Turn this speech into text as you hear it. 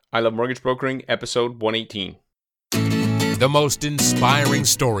I Love Mortgage Brokering, episode 118. The most inspiring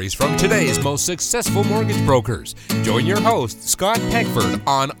stories from today's most successful mortgage brokers. Join your host, Scott Peckford,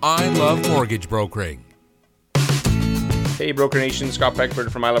 on I Love Mortgage Brokering. Hey, Broker Nation, Scott Peckford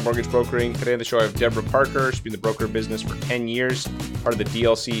from I Love Mortgage Brokering. Today on the show I have Deborah Parker. She's been in the broker business for 10 years, part of the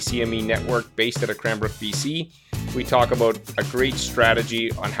DLC CME network based out of Cranbrook, BC. We talk about a great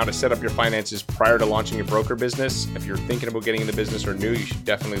strategy on how to set up your finances prior to launching your broker business. If you're thinking about getting in the business or new, you should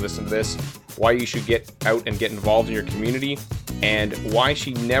definitely listen to this. Why you should get out and get involved in your community, and why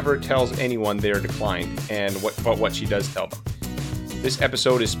she never tells anyone they're declined, and what she does tell them. This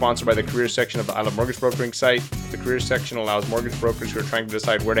episode is sponsored by the careers section of the I Love Mortgage Brokering site. The careers section allows mortgage brokers who are trying to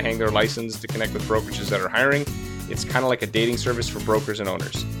decide where to hang their license to connect with brokerages that are hiring. It's kind of like a dating service for brokers and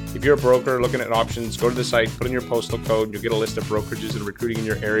owners. If you're a broker looking at options, go to the site, put in your postal code, and you'll get a list of brokerages that are recruiting in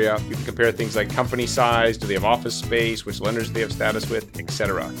your area. You can compare things like company size, do they have office space, which lenders do they have status with,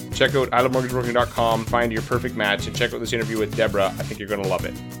 etc. Check out ilovemortgagebrokering.com, find your perfect match, and check out this interview with Deborah. I think you're going to love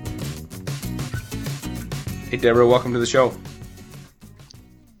it. Hey, Deborah, welcome to the show.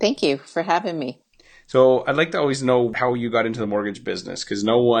 Thank you for having me. So I'd like to always know how you got into the mortgage business, because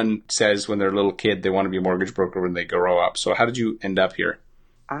no one says when they're a little kid they want to be a mortgage broker when they grow up. So how did you end up here?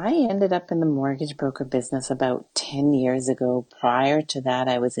 I ended up in the mortgage broker business about 10 years ago. Prior to that,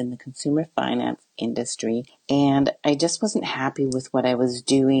 I was in the consumer finance industry, and I just wasn't happy with what I was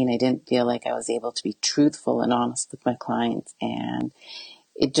doing. I didn't feel like I was able to be truthful and honest with my clients, and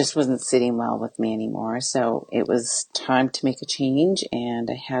it just wasn't sitting well with me anymore. So it was time to make a change, and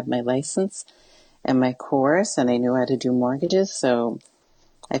I had my license and my course, and I knew how to do mortgages. So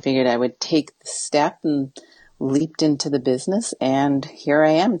I figured I would take the step and leaped into the business, and here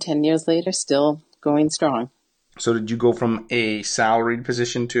I am 10 years later, still going strong. So did you go from a salaried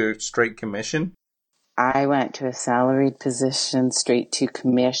position to straight commission? I went to a salaried position straight to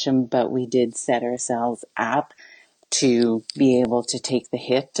commission, but we did set ourselves up to be able to take the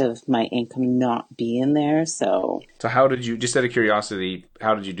hit of my income not being there. So how did you, just out of curiosity,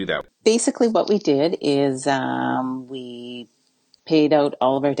 how did you do that? Basically what we did is we paid out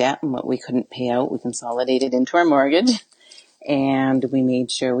all of our debt, and what we couldn't pay out, we consolidated into our mortgage. And we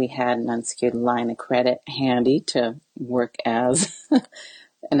made sure we had an unsecured line of credit handy to work as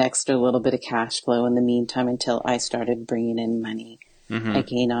an extra little bit of cash flow in the meantime until I started bringing in money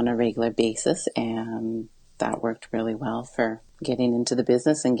again on a regular basis. And that worked really well for getting into the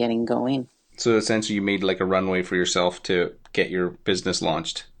business and getting going. So essentially you made like a runway for yourself to get your business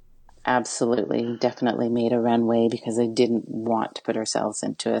launched. Absolutely. Definitely made a runway, because I didn't want to put ourselves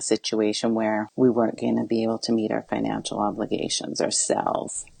into a situation where we weren't going to be able to meet our financial obligations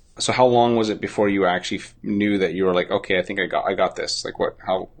ourselves. So how long was it before you actually knew that you were like, okay, I think I got this? Like what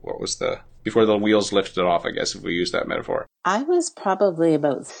was before the wheels lifted off, I guess, if we use that metaphor? I was probably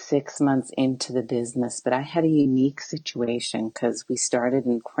about 6 months into the business, but I had a unique situation because we started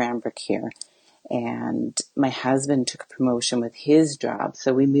in Cranbrook here. And my husband took a promotion with his job.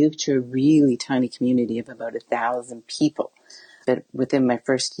 So we moved to a really tiny community of about 1,000 people. But within my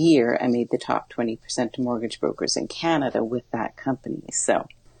first year, I made the top 20% of mortgage brokers in Canada with that company. So,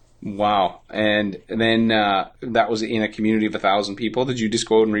 wow. And then that was in a community of 1,000 people. Did you just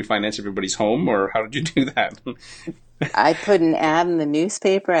go out and refinance everybody's home, or how did you do that? I put an ad in the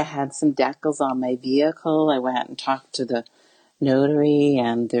newspaper. I had some decals on my vehicle. I went and talked to the notary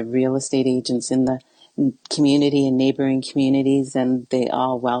and the real estate agents in the community and neighboring communities, and they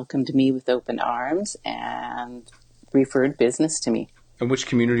all welcomed me with open arms and referred business to me. And which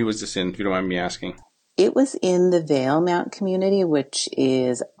community was this in, if you don't mind me asking? It was in the Valemount community, which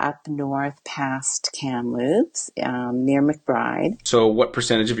is up north past Kamloops, near McBride. So what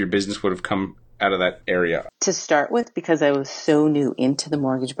percentage of your business would have come out of that area? To start with, because I was so new into the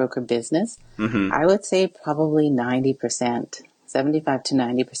mortgage broker business, I would say probably 90%. 75 to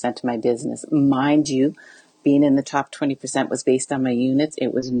 90% of my business. Mind you, being in the top 20% was based on my units.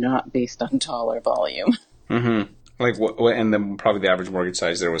 It was not based on dollar volume. Like what? And then probably the average mortgage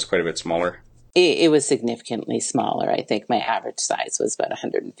size there was quite a bit smaller. It was significantly smaller. I think my average size was about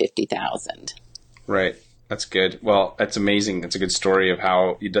 150,000. Right. That's good. Well, that's amazing. It's a good story of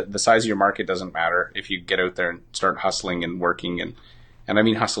how the size of your market doesn't matter if you get out there and start hustling and working. And I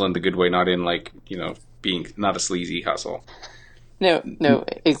mean hustle in the good way, not in like, being not a sleazy hustle. No,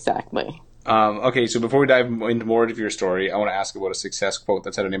 exactly. Okay, so before we dive into more of your story, I want to ask about a success quote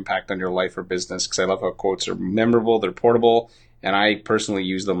that's had an impact on your life or business, because I love how quotes are memorable, they're portable, and I personally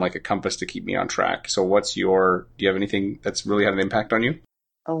use them like a compass to keep me on track. So do you have anything that's really had an impact on you?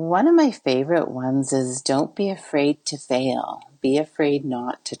 One of my favorite ones is, don't be afraid to fail. Be afraid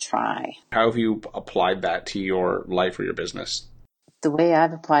not to try. How have you applied that to your life or your business? The way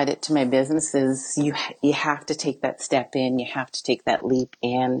I've applied it to my business is you have to take that step in, you have to take that leap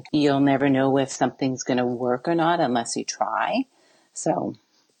in. You'll never know if something's going to work or not unless you try. So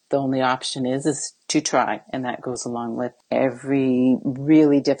the only option is to try. And that goes along with every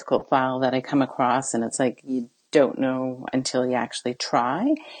really difficult file that I come across. And it's like, you don't know until you actually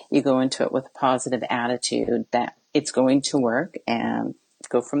try. You go into it with a positive attitude that it's going to work and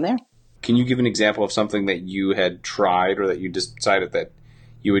go from there. Can you give an example of something that you had tried or that you decided that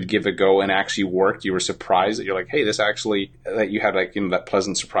you would give a go and actually worked? You were surprised that you're like, hey, this actually, that you had like, that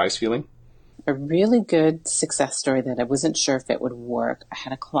pleasant surprise feeling? A really good success story that I wasn't sure if it would work. I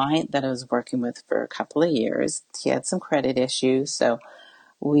had a client that I was working with for a couple of years. He had some credit issues. So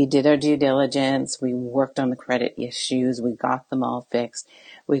we did our due diligence. We worked on the credit issues. We got them all fixed.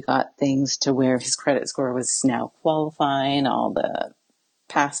 We got things to where his credit score was now qualifying. All the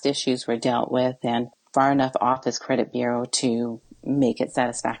past issues were dealt with and far enough off his credit bureau to make it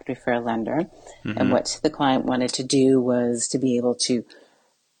satisfactory for a lender. Mm-hmm. And what the client wanted to do was to be able to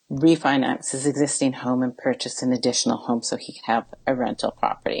refinance his existing home and purchase an additional home so he could have a rental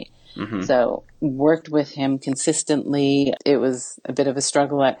property. Mm-hmm. So worked with him consistently. It was a bit of a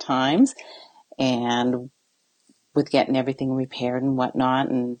struggle at times, and with getting everything repaired and whatnot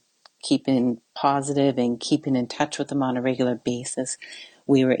and keeping positive and keeping in touch with him on a regular basis,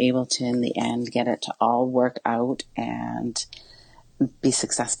 we were able to, in the end, get it to all work out and be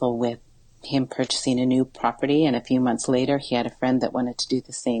successful with him purchasing a new property. And a few months later, he had a friend that wanted to do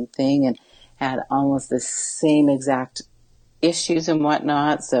the same thing and had almost the same exact issues and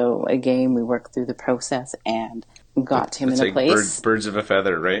whatnot. So again, we worked through the process and got him in a place. Birds of a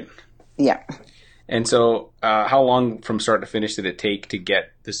feather, right? Yeah. And so how long from start to finish did it take to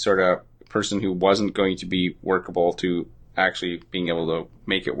get this sort of person who wasn't going to be workable to actually being able to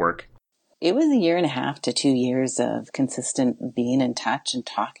make it work? It was 1.5 to 2 years of consistent being in touch and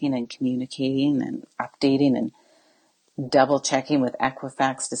talking and communicating and updating and double checking with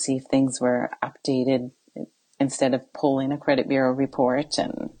Equifax to see if things were updated instead of pulling a credit bureau report.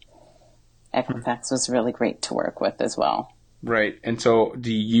 And Equifax was really great to work with as well. Right. And so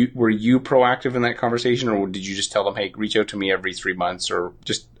were you proactive in that conversation, or did you just tell them, hey, reach out to me every 3 months, or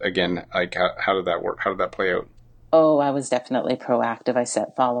just, again, like how did that work? How did that play out? Oh, I was definitely proactive. I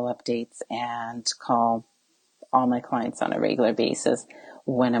set follow-up dates and call all my clients on a regular basis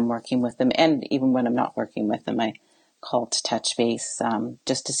when I'm working with them. And even when I'm not working with them, I call to touch base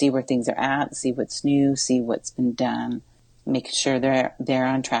just to see where things are at, see what's new, see what's been done, making sure they're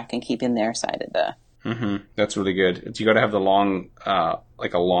on track and keeping their side of the... Mm-hmm. That's really good. You got to have the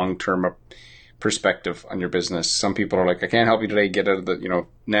long-term perspective on your business. Some people are like, I can't help you today, get out of the,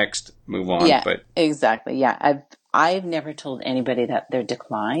 next, move on. Yeah, but exactly. Yeah. I've never told anybody that they're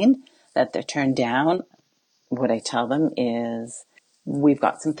declined, that they're turned down. What I tell them is, we've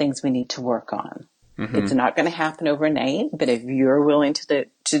got some things we need to work on. Mm-hmm. It's not going to happen overnight, but if you're willing to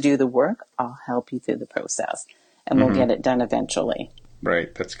do the work, I'll help you through the process and we'll get it done eventually.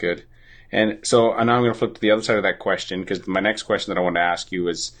 Right. That's good. And so now I'm going to flip to the other side of that question, because my next question that I want to ask you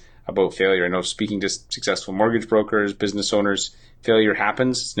is about failure. I know, speaking to successful mortgage brokers, business owners, failure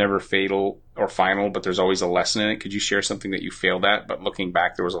happens. It's never fatal or final, but there's always a lesson in it. Could you share something that you failed at, but looking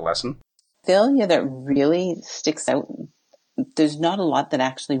back, there was a lesson? Failure that really sticks out. There's not a lot that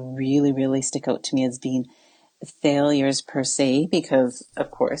actually really, really stick out to me as being failures per se, because,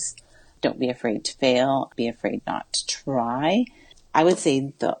 of course, don't be afraid to fail, be afraid not to try. I would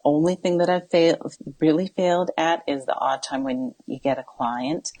say the only thing that I've really failed at is the odd time when you get a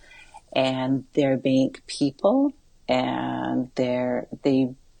client and they're bank people and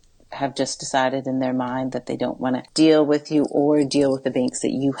they have just decided in their mind that they don't want to deal with you or deal with the banks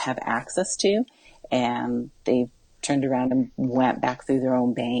that you have access to, and they've turned around and went back through their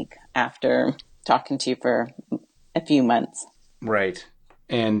own bank after talking to you for a few months. Right.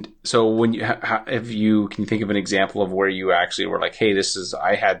 And so when can you think of an example of where you actually were like, hey,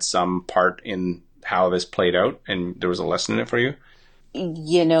 I had some part in how this played out and there was a lesson in it for you?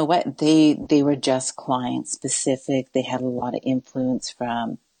 You know what? They were just client specific. They had a lot of influence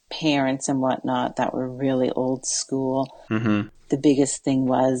from parents and whatnot that were really old school. Mm-hmm. The biggest thing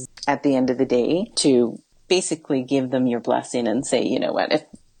was, at the end of the day, to basically give them your blessing and say, you know what, if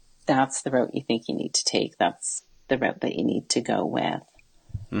that's the route you think you need to take, that's the route that you need to go with.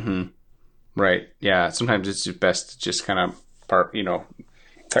 Mm-hmm. Right. Yeah. Sometimes it's best to just kind of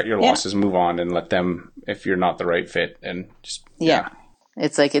cut your losses, move on, and let them, if you're not the right fit, and just, yeah.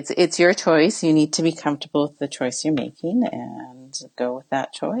 It's like, it's your choice. You need to be comfortable with the choice you're making and go with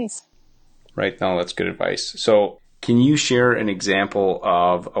that choice. Right. No, that's good advice. So can you share an example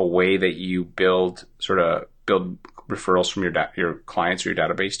of a way that you build referrals from your clients or your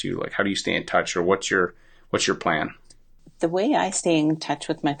database to you? Like, how do you stay in touch, or what's your plan? The way I stay in touch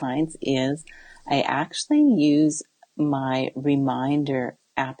with my clients is I actually use my reminder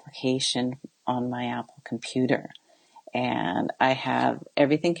application on my Apple computer. And I have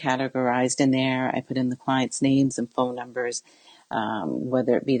everything categorized in there. I put in the client's names and phone numbers,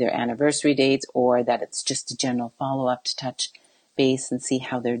 whether it be their anniversary dates or that it's just a general follow-up to touch base and see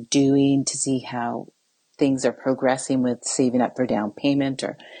how they're doing, to see how things are progressing with saving up for down payment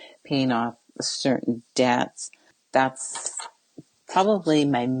or paying off certain debts. That's probably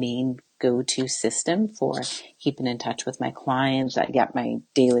my main go-to system for keeping in touch with my clients. I get my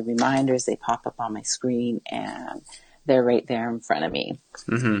daily reminders. They pop up on my screen and they're right there in front of me.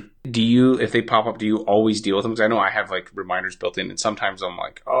 Mm-hmm. If they pop up, do you always deal with them? Because I know I have like reminders built in, and sometimes I'm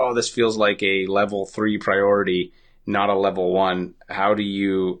like, oh, this feels like a level 3 priority, not a level 1. How do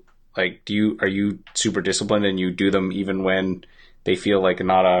you, like, are you super disciplined and you do them even when they feel like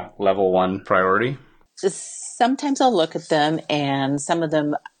not a level 1 priority? Sometimes I'll look at them, and some of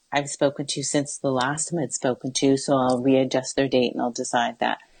them I've spoken to since the last time I'd spoken to, so I'll readjust their date and I'll decide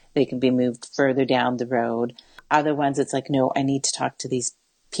that they can be moved further down the road. Other ones, it's like, no, I need to talk to these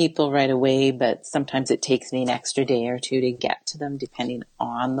people right away, but sometimes it takes me an extra day or two to get to them, depending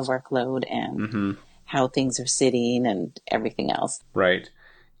on the workload and how things are sitting and everything else. Right.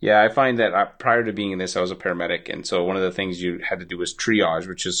 Yeah, I find that prior to being in this, I was a paramedic. And so one of the things you had to do was triage,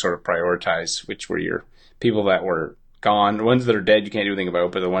 which is sort of prioritize which were your people that were gone. The ones that are dead, you can't do anything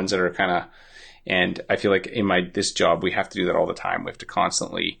about, but the ones that are kind of, and I feel like in this job, we have to do that all the time. We have to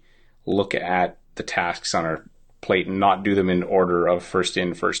constantly look at the tasks on our plate and not do them in order of first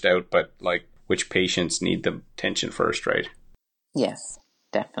in, first out, but like which patients need the attention first, right? Yes,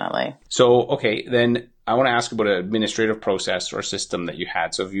 definitely. So, okay, then I want to ask about an administrative process or system that you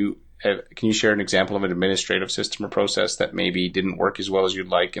had. So can you share an example of an administrative system or process that maybe didn't work as well as you'd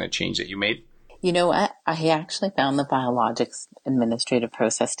like and a change that you made? You know what? I actually found the biologics administrative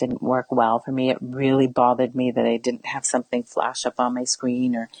process didn't work well for me. It really bothered me that I didn't have something flash up on my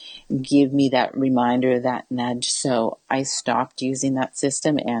screen or give me that reminder, that nudge. So I stopped using that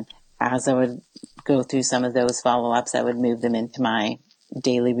system. And as I would go through some of those follow-ups, I would move them into my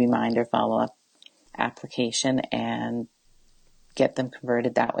daily reminder follow-up application and get them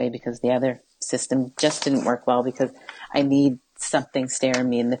converted that way, because the other system just didn't work well, because I need something staring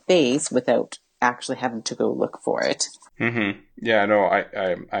me in the face without actually having to go look for it. Mm-hmm. Yeah, no,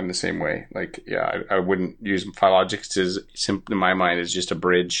 I'm the same way. Like, yeah, I wouldn't use Filogix in my mind is just a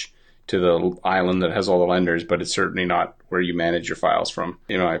bridge to the island that has all the lenders, but it's certainly not where you manage your files from.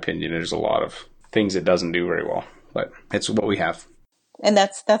 In my opinion, there's a lot of things it doesn't do very well, but it's what we have. And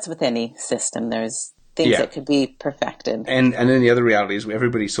that's with any system. There's things that could be perfected. And then the other reality is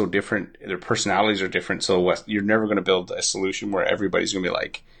everybody's so different. Their personalities are different. So you're never going to build a solution where everybody's going to be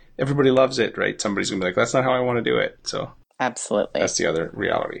like, everybody loves it, right? Somebody's going to be like, that's not how I want to do it. So absolutely. That's the other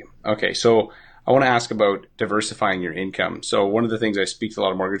reality. Okay, so I want to ask about diversifying your income. So one of the things I speak to a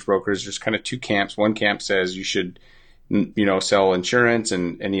lot of mortgage brokers, there's kind of two camps. One camp says you should, sell insurance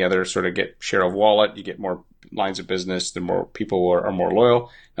and any other sort of get share of wallet. You get more lines of business, the more people are more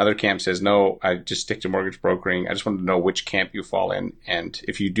loyal. Another camp says, no, I just stick to mortgage brokering. I just wanted to know which camp you fall in. And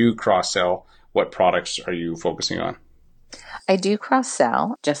if you do cross-sell, what products are you focusing on? I do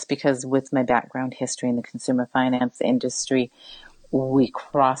cross-sell just because with my background history in the consumer finance industry, we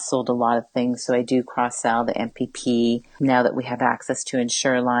cross-sold a lot of things. So I do cross-sell the MPP. Now that we have access to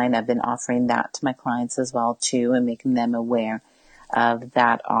InsureLine, I've been offering that to my clients as well too, and making them aware of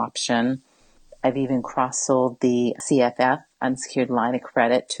that option. I've even cross-sold the CFF, unsecured line of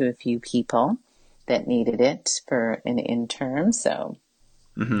credit, to a few people that needed it for an interim. So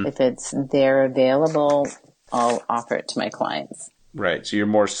if it's there available, I'll offer it to my clients. Right. So you're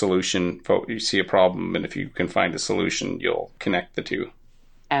more solution. You see a problem, and if you can find a solution, you'll connect the two.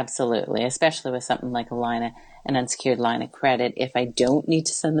 Absolutely. Especially with something like an unsecured line of credit. If I don't need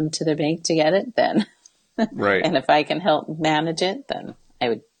to send them to their bank to get it, then right. And if I can help manage it, then I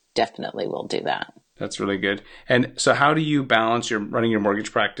would definitely will do that. That's really good. And so how do you balance running your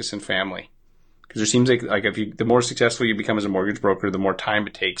mortgage practice and family? Because there seems like the more successful you become as a mortgage broker, the more time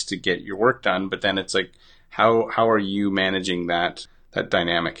it takes to get your work done. But then it's like, how are you managing that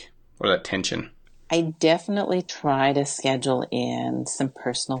dynamic or that tension? I definitely try to schedule in some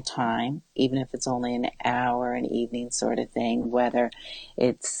personal time, even if it's only an hour, an evening sort of thing, whether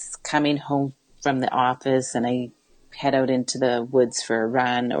it's coming home from the office and I head out into the woods for a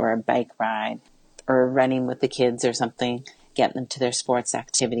run or a bike ride or running with the kids or something, getting them to their sports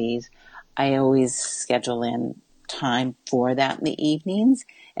activities. I always schedule in time for that in the evenings.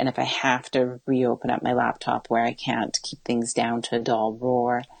 And if I have to reopen up my laptop where I can't keep things down to a dull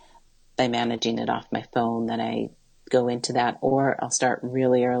roar by managing it off my phone, then I go into that, or I'll start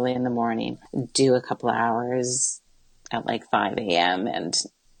really early in the morning, do a couple of hours at like 5 a.m. and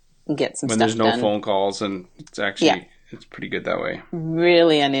get some when stuff there's no done. phone calls, and it's actually it's pretty good that way.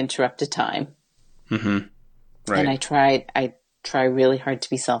 Really uninterrupted time. Mm-hmm. Right. And I try really hard to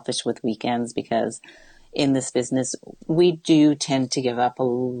be selfish with weekends, because in this business, we do tend to give up a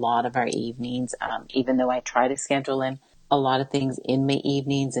lot of our evenings, even though I try to schedule in a lot of things in my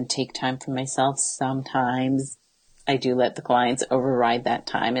evenings and take time for myself. Sometimes I do let the clients override that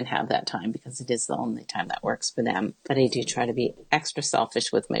time and have that time because it is the only time that works for them. But I do try to be extra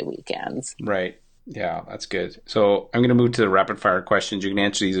selfish with my weekends. Right. Yeah, that's good. So I'm going to move to the rapid fire questions. You can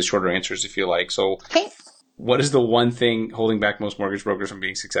answer these as shorter answers if you like. So Okay. what is the one thing holding back most mortgage brokers from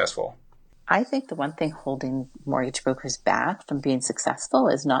being successful? I think the one thing holding mortgage brokers back from being successful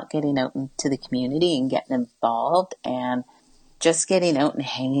is not getting out into the community and getting involved, and just getting out and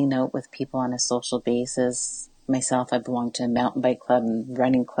hanging out with people on a social basis. Myself, I belong to a mountain bike club and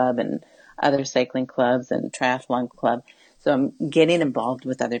running club and other cycling clubs and triathlon club. So I'm getting involved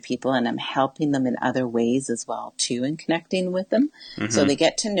with other people, and I'm helping them in other ways as well too, and connecting with them. Mm-hmm. So they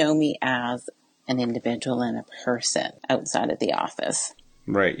get to know me as an individual and a person outside of the office.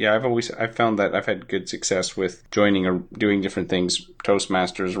 Right. Yeah, I've found that I've had good success with joining or doing different things,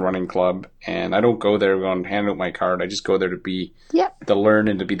 Toastmasters, running club, and I don't go there going hand out my card. I just go there to be to learn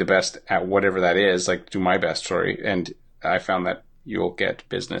and to be the best at whatever that is, like do my best, and I found that you'll get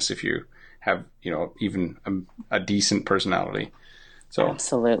business if you have, even a decent personality. So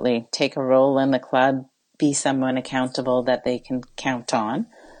absolutely. Take a role in the club, be someone accountable that they can count on.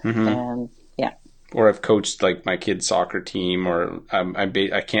 Mm-hmm. And or I've coached like my kids' soccer team, or I'm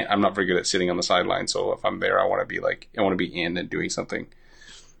not very good at sitting on the sideline. So if I'm there, I want to be in and doing something.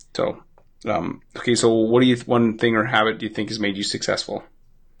 So, okay. So one thing or habit do you think has made you successful?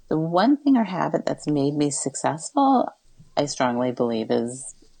 The one thing or habit that's made me successful, I strongly believe,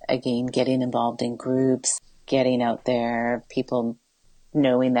 is, again, getting involved in groups, getting out there, people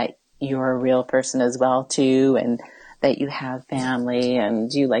knowing that you're a real person as well too, and that you have family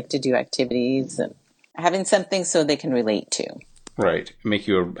and you like to do activities, and having something so they can relate to. Right. Make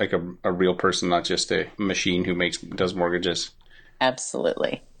you a real person, not just a machine who does mortgages.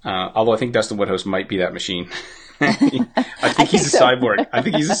 Absolutely. Although I think Dustin Woodhouse might be that machine. I think he's a cyborg. I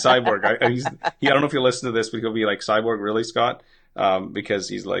think he's a cyborg. I don't know if you'll listen to this, but he'll be like, cyborg, really, Scott? Because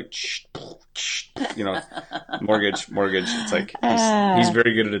he's like, mortgage. It's like, he's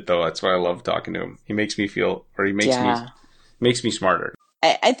very good at it though. That's why I love talking to him. He makes me feel, or he makes me smarter.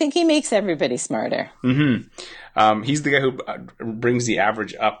 I think he makes everybody smarter. Mm-hmm. He's the guy who brings the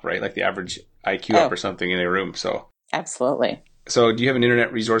average up, right? Like the average IQ up or something in a room. So absolutely. So do you have an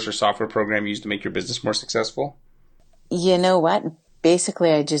internet resource or software program you use to make your business more successful? You know what?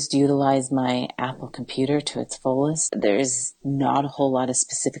 Basically, I just utilize my Apple computer to its fullest. There's not a whole lot of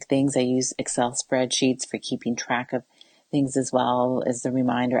specific things. I use Excel spreadsheets for keeping track of things, as well as the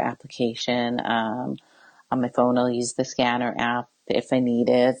reminder application. On my phone, I'll use the scanner app if I need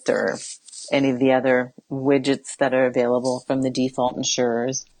it, or any of the other widgets that are available from the default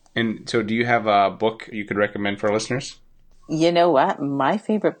insurers. And so do you have a book you could recommend for our listeners? You know what? My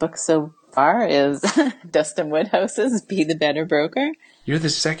favorite book so far is Dustin Woodhouse's Be the Better Broker. You're the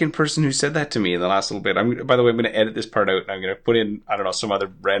second person who said that to me in the last little bit. By the way, I'm going to edit this part out, and I'm going to put in, I don't know, some other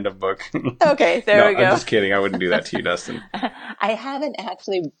random book. Okay, there we go. I'm just kidding. I wouldn't do that to you, Dustin. I haven't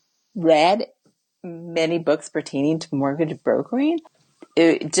actually read many books pertaining to mortgage brokering.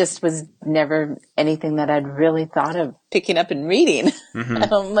 It just was never anything that I'd really thought of picking up and reading.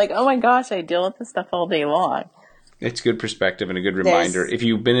 Mm-hmm. I'm like, oh my gosh, I deal with this stuff all day long. It's good perspective and a good reminder. If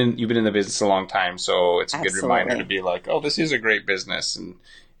you've been in the business a long time, so it's a good reminder to be like, oh, this is a great business, and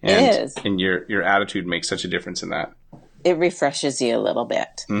it is. And your attitude makes such a difference in that. It refreshes you a little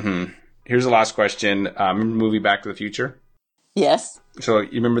bit. Mm-hmm. Here's the last question. Remember the movie Back to the Future? Yes. So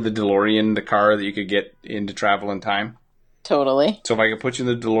you remember the DeLorean, the car that you could get in to travel in time? Totally. So if I could put you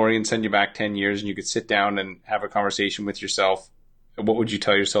in the DeLorean, send you back 10 years, and you could sit down and have a conversation with yourself, what would you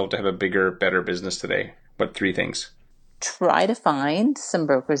tell yourself to have a bigger, better business today? What 3 things? Try to find some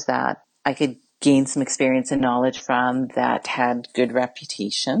brokers that I could gain some experience and knowledge from that had good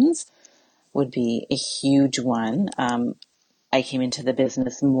reputations would be a huge one. I came into the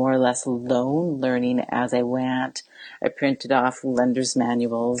business more or less alone, learning as I went. I printed off lenders'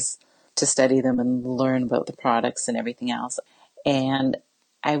 manuals to study them and learn about the products and everything else. And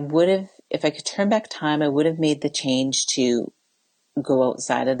I would have, if I could turn back time, I would have made the change to go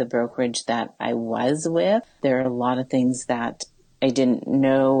outside of the brokerage that I was with. There are a lot of things that I didn't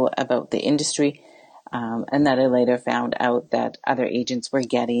know about the industry, and that I later found out that other agents were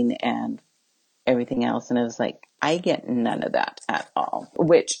getting and everything else. And I was like, I get none of that at all,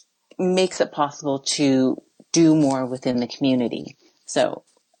 which makes it possible to do more within the community. So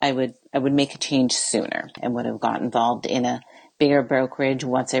I would make a change sooner and would have got involved in a bigger brokerage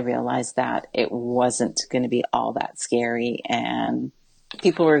once I realized that it wasn't going to be all that scary and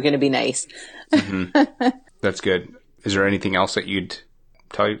people were going to be nice. Mm-hmm. That's good. Is there anything else that you'd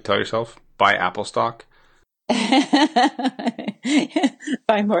tell yourself? Buy Apple stock?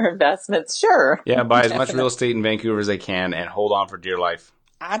 Buy more investments, sure. Yeah, buy as much real estate in Vancouver as they can and hold on for dear life.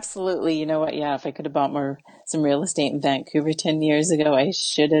 Absolutely. You know what? Yeah, if I could have bought some real estate in Vancouver 10 years ago, I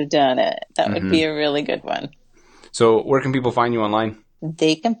should have done it. That would be a really good one. So where can people find you online?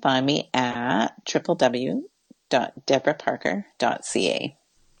 They can find me at www.debraparker.ca.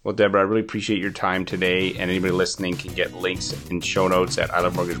 Well, Deborah, I really appreciate your time today, and anybody listening can get links and show notes at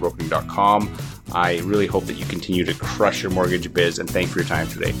ilovemortgagebrokering.com. I really hope that you continue to crush your mortgage biz, and thank you for your time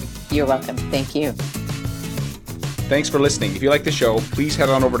today. You're welcome. Thank you. Thanks for listening. If you like the show, please head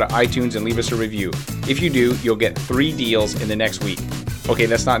on over to iTunes and leave us a review. If you do, you'll get 3 deals in the next week. Okay,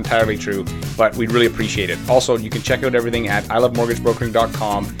 that's not entirely true, but we'd really appreciate it. Also, you can check out everything at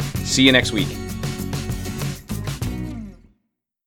ilovemortgagebrokering.com. See you next week.